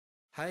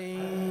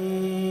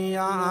حي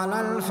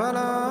على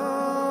الفلاح.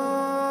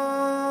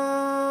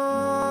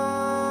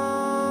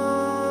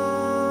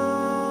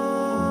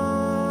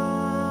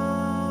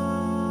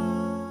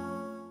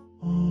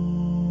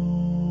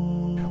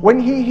 When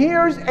he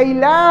hears a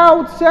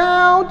loud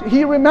sound,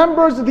 he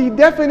remembers the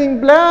deafening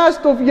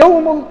blast of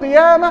يوم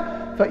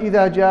القيامة.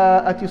 فإذا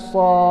جاءت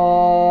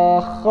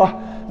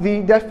الصاخة,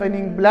 the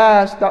deafening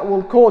blast that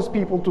will cause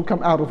people to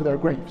come out of their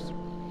graves.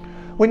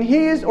 When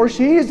he is or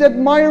she is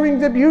admiring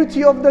the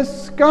beauty of the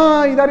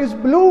sky that is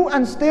blue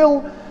and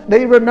still,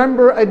 they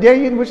remember a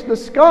day in which the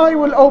sky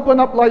will open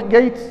up like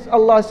gates.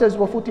 Allah says,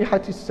 وَفُتِحَتِ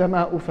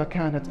السَّمَاءُ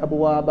فَكَانَتْ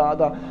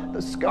أَبْوَابًا.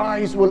 The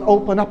skies will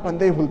open up and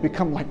they will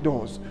become like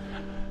doors.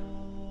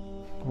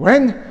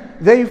 When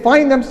they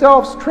find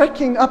themselves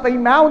trekking up a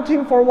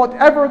mountain for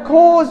whatever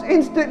cause,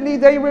 instantly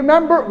they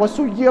remember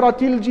وَسُيِّرَتِ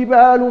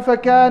الْجِبَالُ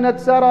فَكَانَتْ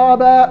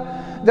سَرَابًا.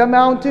 The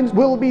mountains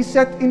will be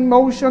set in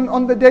motion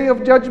on the day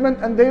of judgment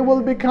and they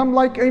will become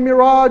like a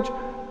mirage.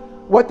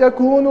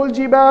 وَتَكُونُ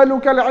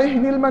الْجِبَالُ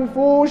كَالْعِهْنِ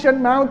الْمَنْفُوشِ.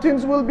 And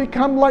mountains will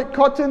become like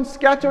cotton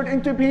scattered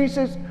into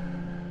pieces.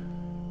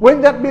 When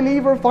that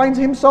believer finds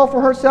himself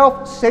or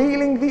herself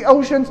sailing the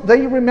oceans,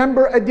 they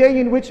remember a day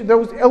in which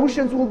those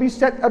oceans will be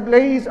set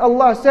ablaze.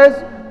 Allah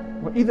says,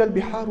 وَإِذَا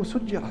الْبِحَارُ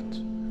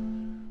سُجِّرَتْ.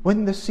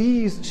 When the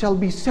seas shall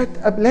be set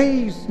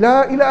ablaze,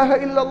 La ilaha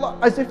illallah,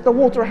 as if the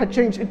water had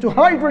changed into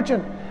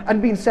hydrogen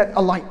and been set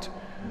alight.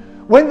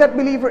 When that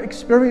believer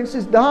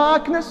experiences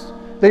darkness,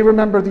 they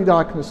remember the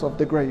darkness of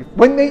the grave.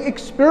 When they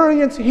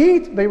experience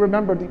heat, they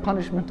remember the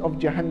punishment of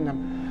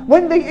Jahannam.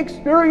 When they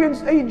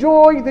experience a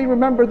joy, they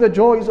remember the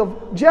joys of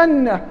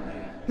Jannah.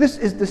 This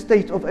is the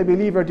state of a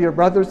believer, dear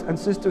brothers and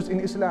sisters in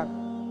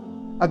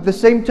Islam. At the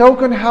same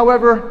token,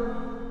 however,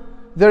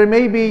 there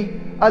may be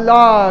a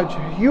large,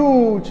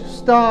 huge,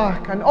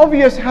 stark and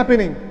obvious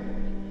happening,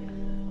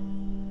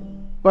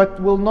 but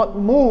will not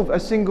move a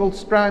single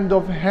strand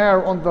of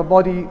hair on the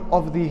body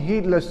of the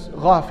heedless,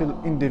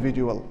 ghafil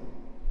individual.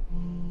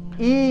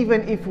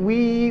 Even if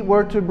we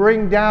were to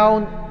bring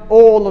down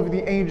all of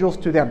the angels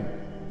to them,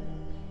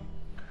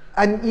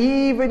 and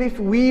even if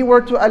we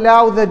were to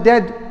allow the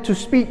dead to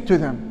speak to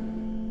them,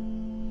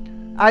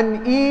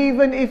 and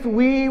even if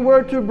we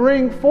were to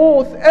bring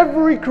forth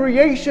every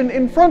creation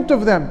in front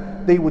of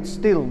them, they would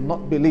still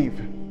not believe.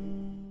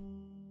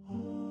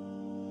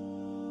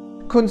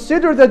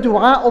 Consider the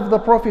dua of the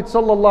Prophet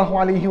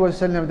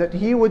ﷺ that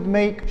he would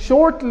make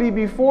shortly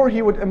before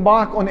he would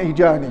embark on a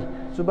journey.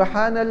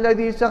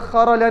 Subhanalladhi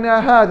sakhara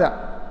lana hada.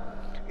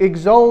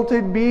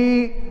 Exalted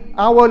be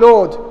our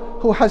Lord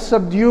who has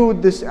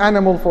subdued this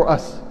animal for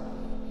us.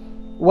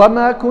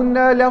 وَمَا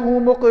كُنَّا لَهُ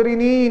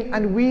مُقْرِنِينَ.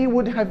 And we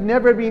would have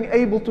never been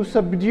able to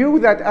subdue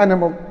that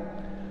animal.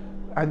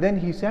 And then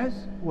he says,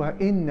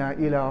 وَإِنَّا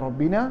إِلَىٰ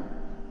رَبِّنَا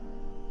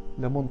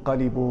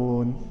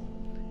لَمُنْقَلِبُونَ.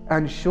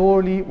 And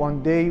surely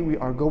one day we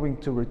are going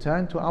to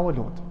return to our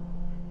Lord.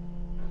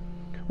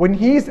 When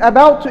he is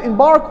about to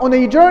embark on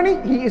a journey,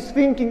 he is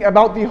thinking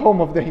about the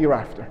home of the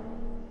hereafter.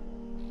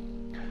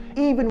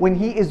 Even when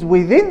he is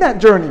within that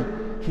journey,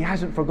 he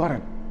hasn't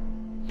forgotten.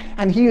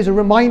 And he is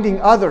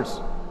reminding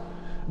others.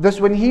 Thus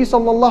when he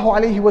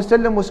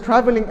ﷺ was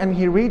traveling and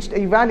he reached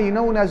a valley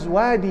known as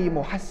Wadi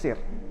Muhassir.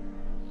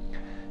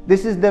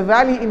 This is the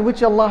valley in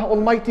which Allah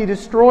Almighty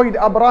destroyed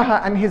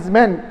Abraha and his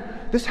men.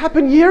 This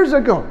happened years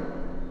ago.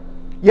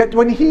 Yet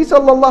when he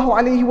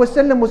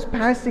ﷺ was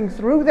passing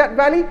through that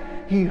valley,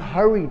 he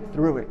hurried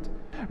through it.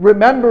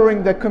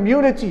 Remembering the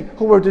community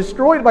who were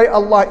destroyed by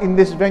Allah in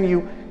this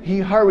venue, he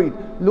hurried.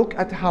 Look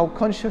at how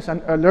conscious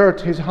and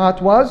alert his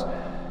heart was,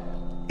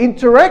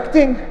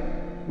 interacting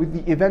with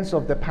the events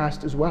of the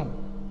past as well.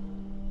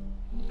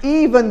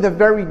 Even the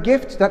very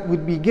gifts that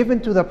would be given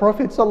to the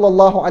Prophet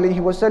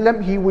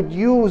ﷺ, he would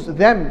use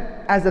them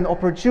as an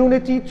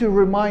opportunity to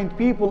remind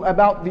people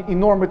about the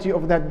enormity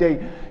of that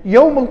day,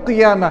 Yawm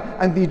al-Qiyamah,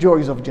 and the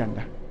joys of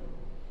Jannah.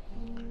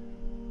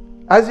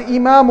 As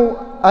Imam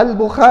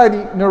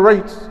al-Bukhari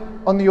narrates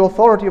on the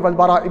authority of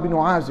Al-Bara ibn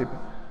Azib,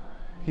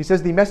 he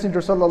says the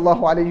Messenger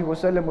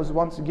ﷺ was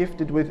once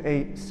gifted with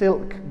a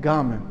silk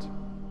garment.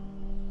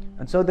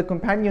 And so the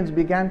companions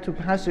began to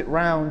pass it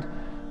round,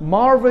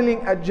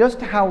 marveling at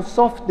just how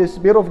soft this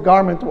bit of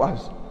garment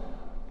was.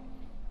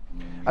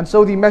 And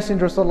so the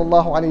Messenger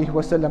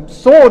ﷺ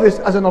saw this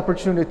as an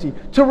opportunity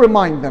to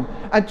remind them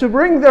and to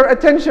bring their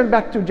attention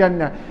back to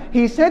Jannah.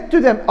 He said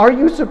to them, "Are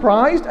you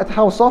surprised at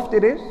how soft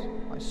it is?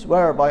 I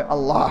swear by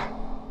Allah,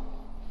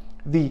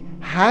 the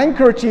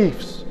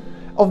handkerchiefs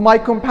of my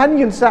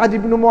companion Sa'd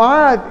ibn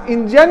Mu'adh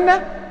in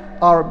Jannah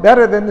are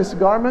better than this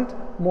garment,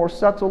 more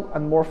subtle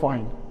and more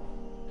fine."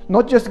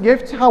 Not just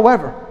gifts,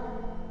 however,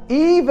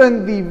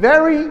 even the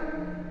very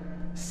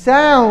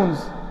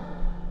sounds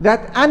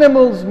that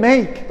animals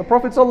make, the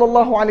Prophet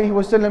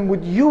ﷺ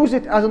would use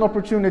it as an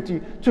opportunity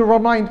to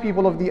remind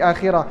people of the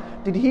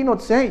Akhirah. Did he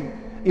not say,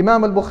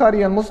 Imam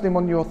al-Bukhari and Muslim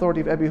on the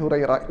authority of Abi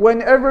Hurairah,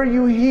 whenever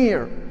you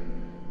hear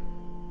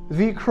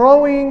the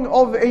crowing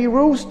of a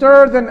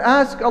rooster, then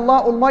ask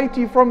Allah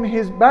Almighty from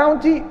His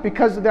bounty,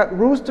 because that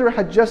rooster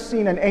had just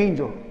seen an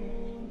angel.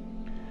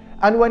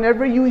 And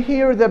whenever you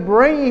hear the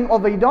braying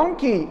of a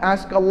donkey,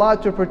 ask Allah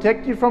to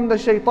protect you from the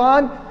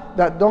shaitan.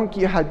 That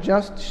donkey had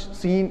just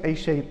seen a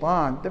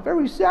shaitan. The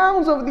very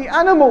sounds of the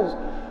animals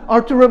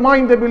are to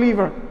remind the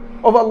believer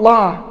of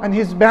Allah and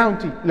His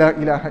bounty. La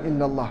ilaha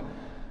illallah.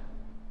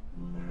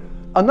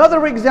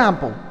 Another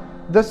example,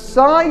 the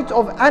sight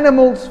of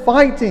animals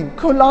fighting,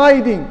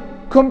 colliding,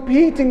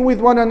 competing with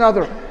one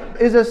another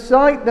is a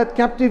sight that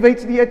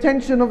captivates the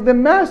attention of the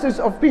masses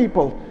of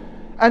people.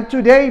 And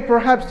today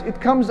perhaps it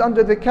comes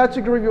under the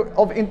category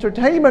of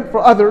entertainment for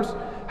others.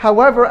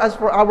 However, as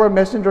for our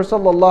Messenger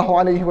sallallahu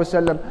alaihi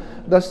wasallam,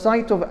 the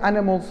sight of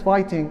animals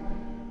fighting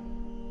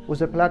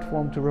was a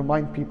platform to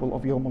remind people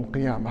of Yawm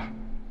al-Qiyamah.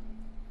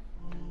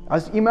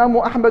 As Imam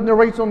Ahmad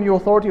narrates on the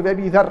authority of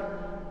Abi Dharr,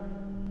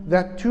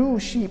 that two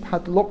sheep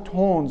had locked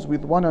horns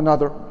with one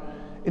another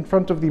in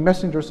front of the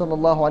Messenger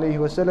sallallahu alaihi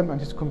wasallam and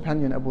his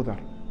companion Abu Dharr.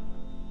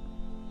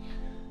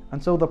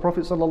 And so the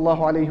Prophet sallallahu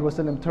alaihi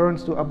wasallam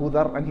turns to Abu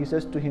Dharr and he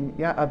says to him,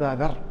 Ya Abu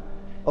Dharr,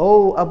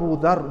 oh Abu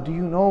Dharr, do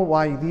you know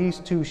why these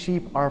two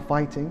sheep are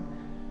fighting?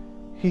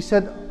 He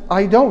said,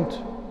 I don't.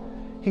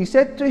 He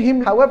said to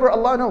him, however,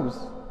 Allah knows.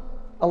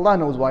 Allah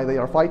knows why they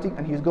are fighting,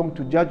 and He's going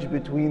to judge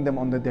between them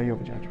on the Day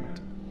of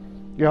Judgment.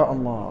 Ya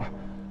Allah.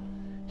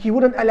 He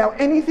wouldn't allow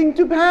anything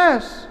to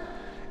pass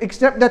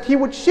except that He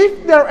would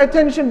shift their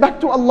attention back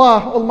to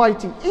Allah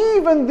Almighty.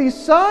 Even the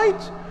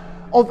sight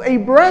of a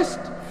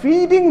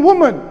breastfeeding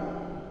woman,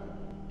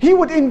 He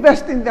would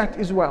invest in that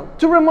as well,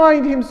 to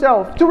remind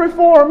Himself, to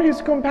reform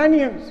His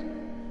companions.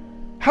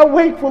 How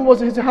wakeful was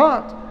his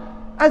heart.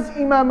 As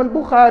Imam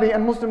al-Bukhari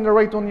and Muslim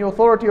narrate on the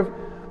authority of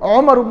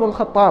Umar ibn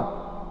al-Khattab,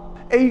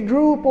 a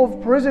group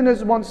of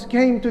prisoners once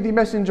came to the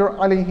Messenger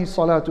alayhi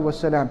salatu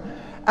wasalam,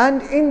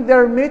 and in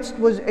their midst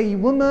was a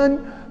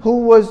woman who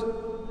was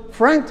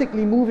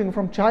frantically moving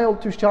from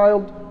child to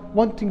child,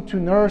 wanting to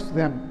nurse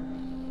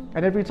them.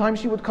 And every time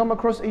she would come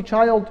across a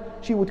child,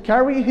 she would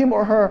carry him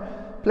or her,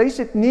 place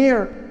it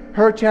near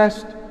her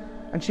chest,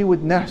 and she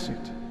would nurse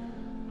it.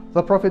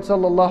 The Prophet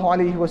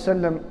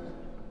ﷺ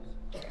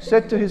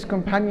said to his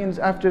companions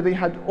after they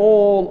had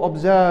all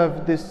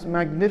observed this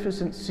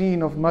magnificent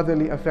scene of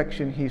motherly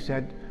affection, he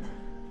said,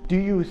 do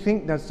you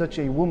think that such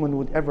a woman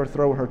would ever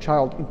throw her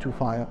child into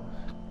fire?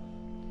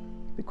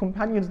 The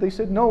companions, they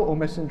said, no, O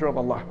Messenger of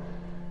Allah.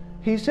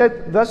 He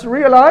said, thus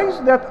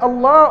realize that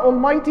Allah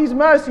Almighty's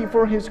mercy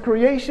for His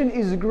creation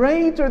is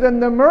greater than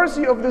the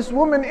mercy of this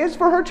woman is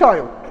for her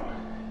child.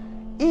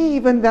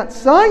 Even that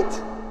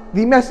sight,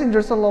 the Messenger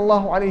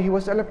sallallahu alaihi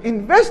wasallam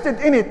invested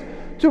in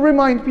it to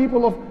remind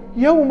people of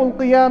Yawm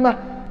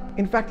al-Qiyamah.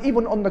 In fact,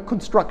 even on the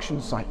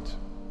construction site,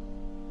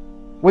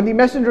 when the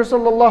Messenger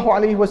sallallahu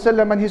alaihi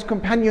wasallam and his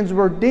companions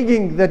were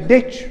digging the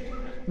ditch,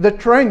 the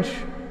trench,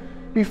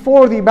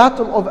 before the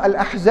battle of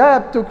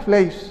Al-Ahzab took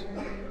place,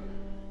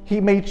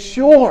 he made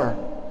sure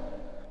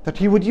that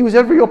he would use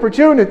every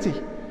opportunity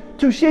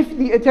to shift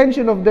the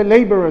attention of the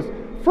laborers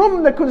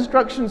from the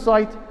construction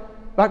site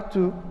back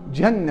to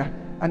Jannah,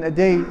 and a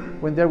day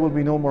when there will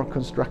be no more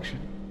construction.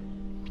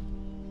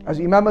 As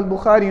Imam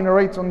al-Bukhari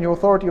narrates on the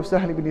authority of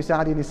Sahl ibn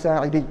Sa'd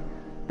al-Sa'idi,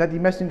 that the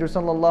Messenger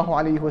sallallahu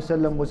alaihi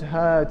wasallam was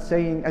heard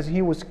saying, as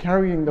he was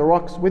carrying the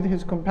rocks with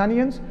his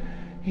companions,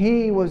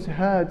 he was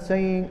heard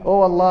saying,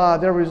 "Oh Allah,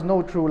 there is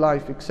no true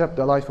life except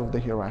the life of the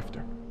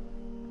hereafter.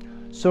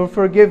 So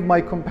forgive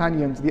my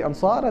companions, the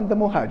Ansar and the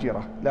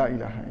Muhajirah. La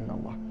ilaha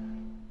illallah."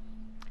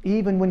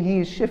 Even when he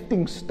is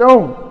shifting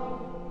stone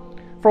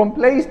from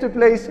place to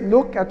place,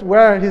 look at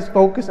where his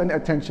focus and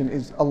attention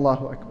is.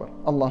 Allahu Akbar,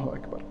 Allahu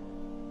Akbar.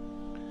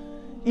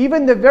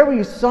 Even the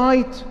very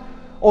sight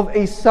of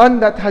a sun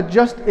that had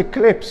just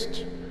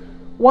eclipsed,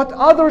 what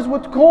others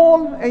would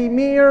call a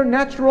mere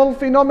natural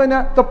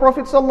phenomena, the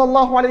Prophet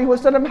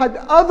ﷺ had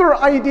other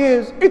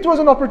ideas. It was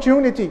an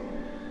opportunity.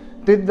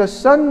 Did the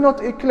sun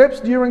not eclipse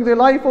during the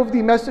life of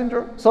the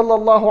Messenger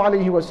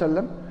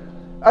ﷺ?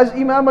 As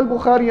Imam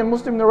al-Bukhari and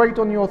Muslim narrate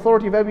on the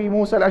authority of Abi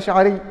Musa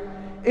al-Ash'ari,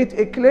 it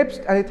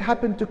eclipsed and it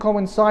happened to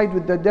coincide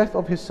with the death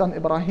of his son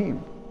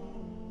Ibrahim.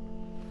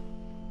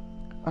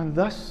 And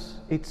thus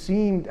it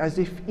seemed as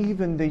if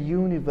even the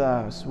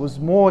universe was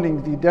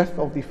mourning the death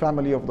of the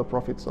family of the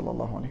Prophet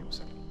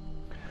ﷺ.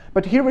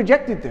 But he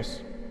rejected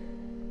this.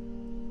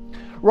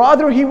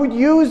 Rather, he would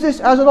use this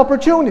as an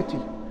opportunity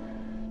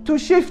to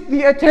shift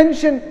the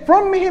attention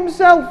from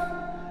himself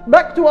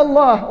back to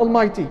Allah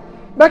Almighty,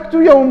 back to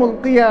Yawm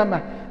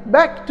al-Qiyamah,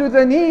 back to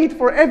the need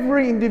for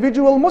every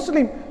individual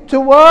Muslim to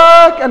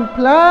work and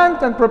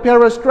plant and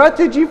prepare a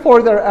strategy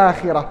for their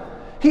akhirah.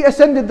 He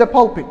ascended the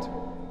pulpit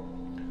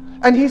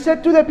and he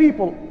said to the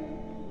people,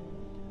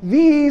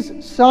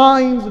 these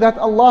signs that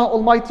Allah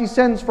Almighty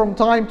sends from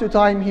time to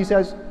time, he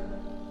says,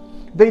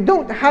 they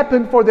don't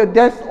happen for the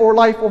death or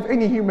life of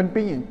any human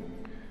being.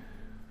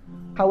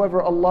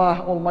 However,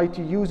 Allah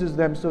Almighty uses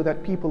them so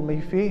that people may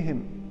fear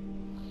Him.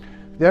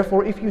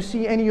 Therefore, if you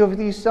see any of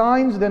these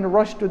signs, then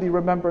rush to the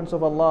remembrance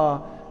of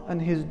Allah and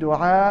His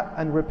dua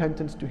and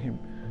repentance to Him.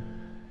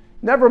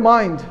 Never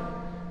mind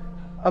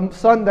a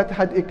sun that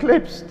had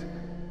eclipsed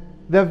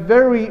The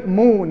very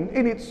moon,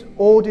 in its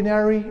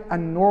ordinary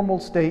and normal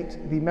state,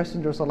 the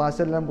Messenger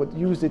ﷺ would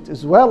use it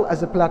as well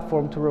as a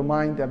platform to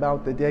remind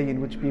about the day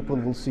in which people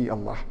will see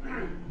Allah.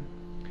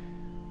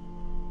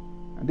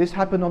 And this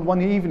happened on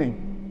one evening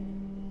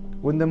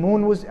when the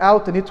moon was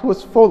out and it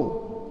was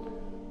full.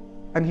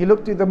 And he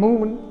looked at the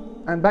moon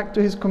and back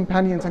to his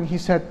companions and he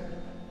said,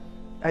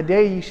 "A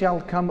day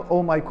shall come,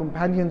 O my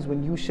companions,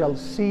 when you shall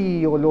see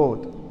your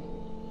Lord.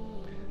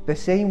 The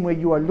same way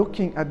you are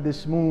looking at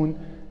this moon,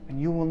 and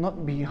you will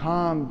not be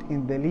harmed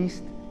in the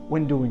least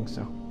when doing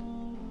so."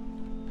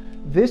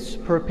 This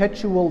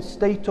perpetual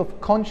state of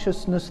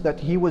consciousness that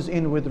he was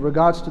in with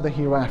regards to the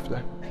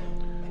hereafter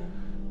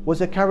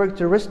was a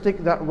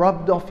characteristic that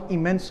rubbed off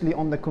immensely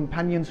on the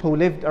companions who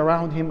lived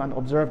around him and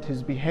observed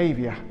his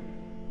behavior.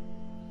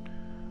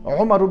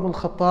 Umar ibn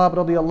al-Khattab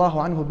radiallahu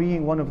anhu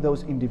being one of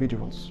those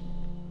individuals.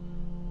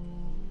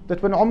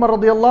 That when Umar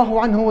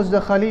radiallahu anhu was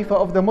the Khalifa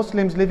of the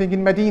Muslims living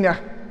in Medina,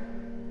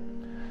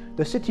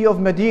 the city of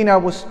Medina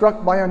was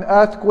struck by an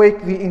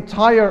earthquake. The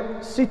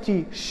entire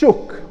city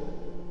shook.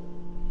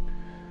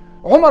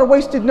 Umar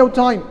wasted no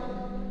time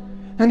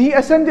and he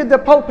ascended the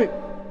pulpit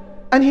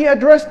and he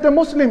addressed the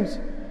Muslims.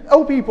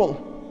 "O people,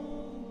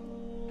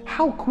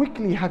 how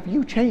quickly have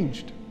you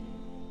changed?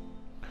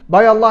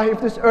 By Allah,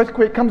 if this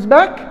earthquake comes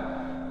back,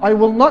 I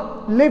will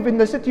not live in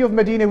the city of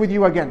Medina with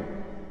you again."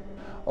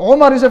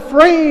 Umar is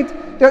afraid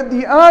that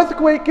the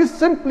earthquake is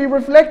simply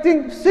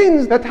reflecting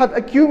sins that have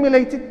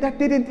accumulated that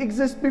didn't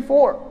exist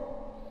before.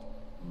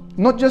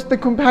 Not just the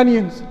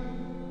companions,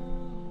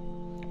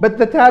 but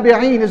the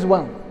tabi'een as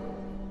well.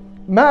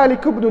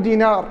 Malik ibn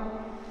Dinar,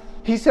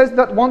 he says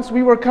that once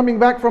we were coming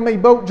back from a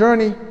boat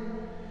journey,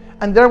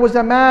 and there was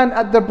a man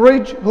at the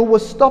bridge who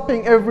was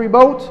stopping every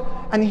boat,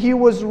 and he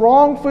was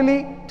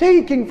wrongfully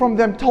taking from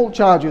them toll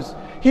charges.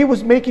 He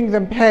was making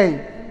them pay.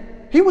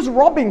 He was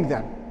robbing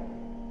them.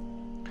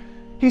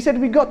 He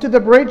said, we got to the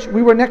bridge,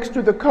 we were next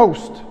to the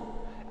coast,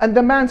 and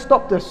the man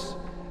stopped us.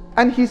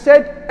 And he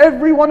said,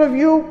 "Every one of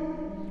you,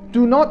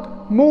 do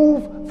not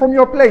move from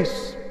your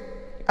place,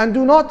 and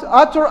do not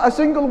utter a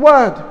single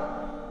word."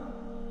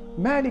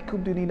 Malik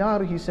ibn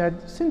Dinar, he said,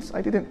 since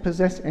I didn't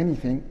possess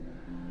anything,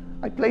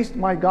 I placed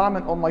my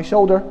garment on my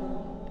shoulder,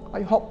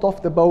 I hopped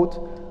off the boat,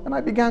 and I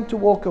began to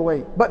walk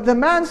away. But the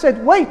man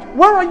said, "Wait,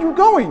 where are you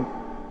going?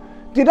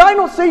 Did I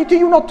not say to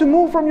you not to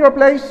move from your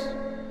place?"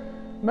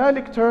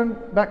 Malik turned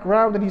back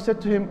round and he said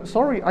to him,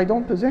 "Sorry, I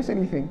don't possess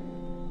anything."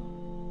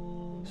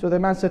 So the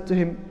man said to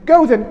him,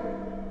 "Go then."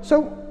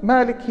 So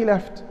Malik, he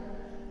left.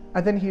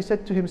 And then he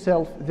said to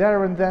himself,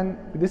 there and then,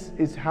 this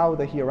is how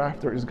the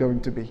hereafter is going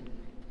to be.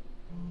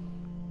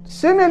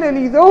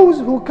 Similarly,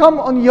 those who come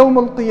on Yawm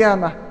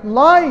al-Qiyamah,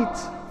 light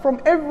from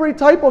every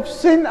type of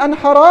sin and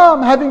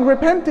haram, having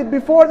repented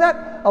before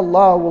that,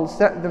 Allah will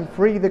set them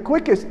free the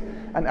quickest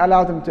and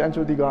allow them to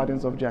enter the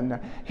gardens of Jannah.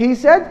 He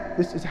said,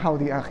 this is how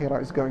the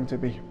akhirah is going to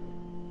be.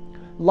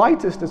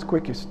 Lightest as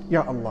quickest,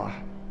 Ya Allah.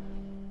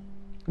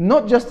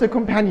 Not just the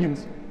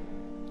companions,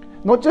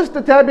 not just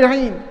the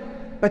tabi'een,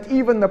 but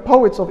even the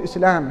poets of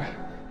Islam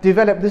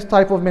developed this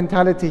type of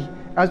mentality,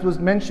 as was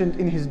mentioned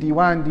in his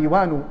Diwan,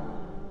 Diwanu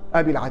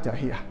Abil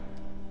Atahiyah.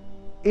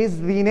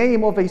 Is the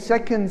name of a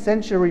 2nd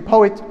century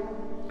poet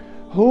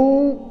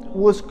who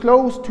was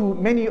close to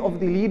many of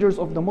the leaders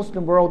of the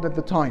Muslim world at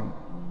the time.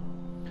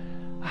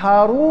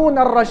 Harun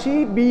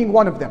al-Rashid being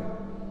one of them.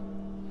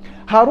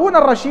 Harun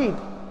al-Rashid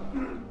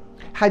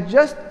had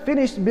just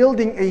finished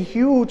building a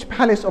huge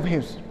palace of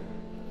his,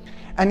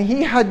 and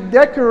he had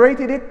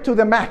decorated it to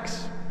the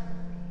max.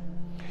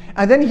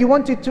 And then he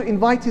wanted to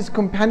invite his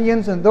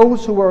companions and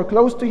those who were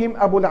close to him,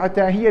 Abu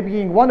al-Atahiyah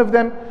being one of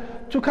them,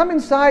 to come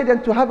inside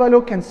and to have a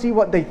look and see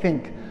what they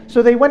think.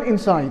 So they went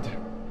inside.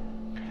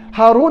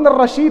 Harun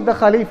al-Rashid, the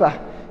Khalifa,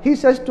 he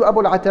says to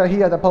Abu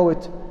al-Atahiyah, the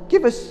poet,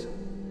 give us,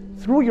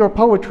 through your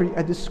poetry,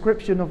 a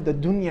description of the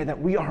dunya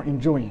that we are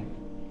enjoying.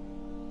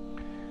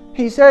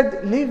 He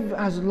said, live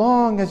as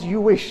long as you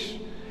wish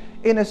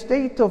in a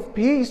state of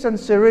peace and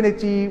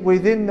serenity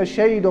within the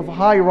shade of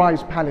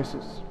high-rise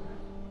palaces.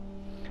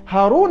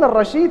 Harun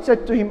al-Rashid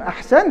said to him,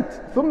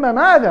 Ahsant, thumma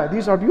madha?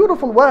 These are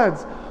beautiful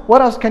words.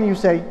 What else can you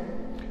say?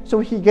 So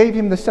he gave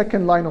him the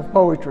second line of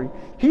poetry.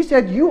 He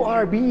said, you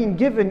are being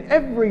given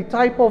every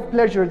type of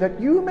pleasure that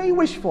you may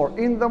wish for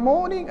in the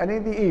morning and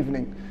in the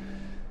evening.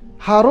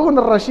 Harun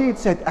al-Rashid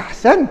said,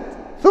 Ahsant,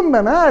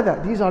 thumma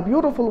madha? These are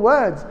beautiful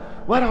words.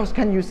 What else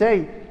can you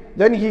say?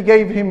 Then he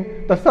gave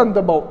him the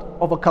thunderbolt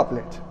of a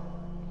couplet.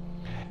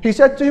 He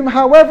said to him,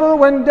 however,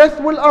 when death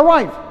will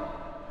arrive,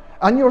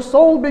 and your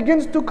soul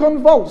begins to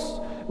convulse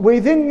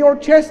within your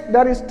chest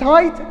that is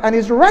tight and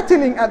is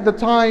rattling at the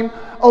time,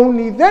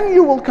 only then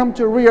you will come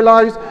to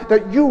realize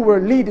that you were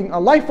leading a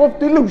life of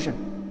delusion.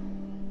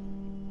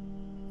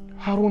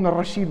 Harun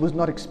al-Rashid was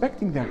not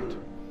expecting that.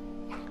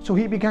 So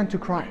he began to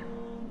cry.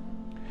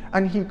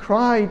 And he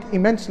cried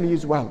immensely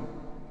as well,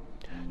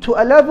 to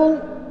a level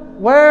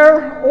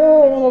where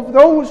all of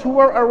those who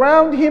were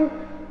around him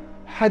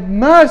had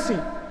mercy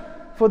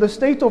for the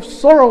state of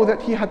sorrow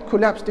that he had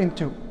collapsed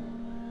into.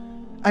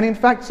 And in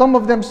fact, some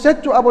of them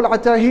said to Abu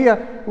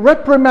al-Atahiyya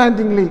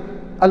reprimandingly,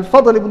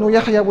 Al-Fadl ibn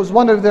Yahya was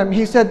one of them.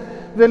 He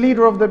said, the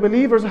leader of the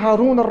believers,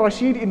 Harun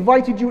al-Rashid,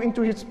 invited you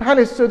into his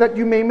palace so that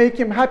you may make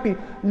him happy.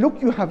 Look,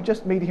 you have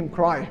just made him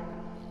cry.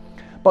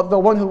 But the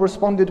one who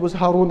responded was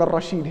Harun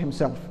al-Rashid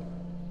himself.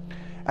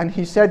 And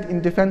he said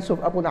in defense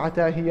of Abu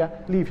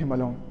al-Atahiyya, leave him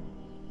alone.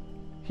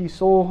 He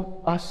saw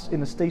us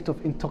in a state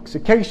of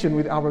intoxication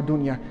with our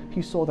dunya.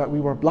 He saw that we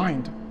were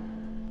blind.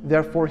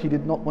 Therefore, he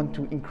did not want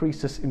to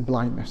increase us in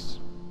blindness.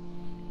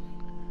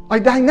 A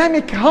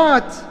dynamic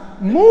heart,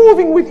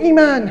 moving with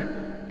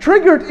Iman,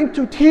 triggered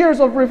into tears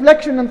of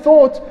reflection and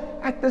thought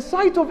at the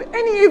sight of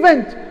any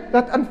event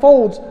that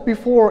unfolds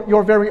before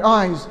your very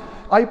eyes.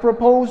 I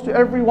propose to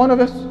every one of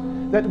us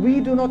that we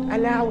do not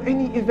allow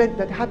any event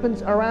that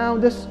happens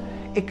around us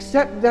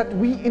except that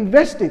we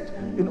invest it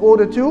in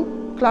order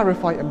to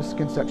clarify a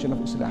misconception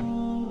of Islam,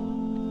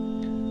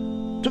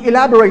 to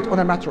elaborate on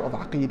a matter of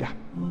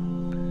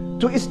Aqeedah,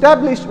 to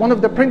establish one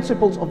of the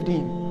principles of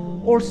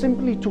Deen, or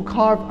simply to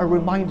carve a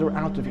reminder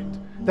out of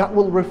it that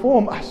will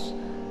reform us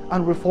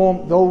and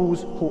reform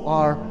those who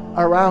are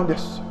around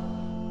us.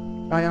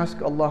 I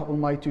ask Allah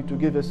Almighty to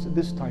give us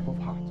this type of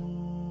heart.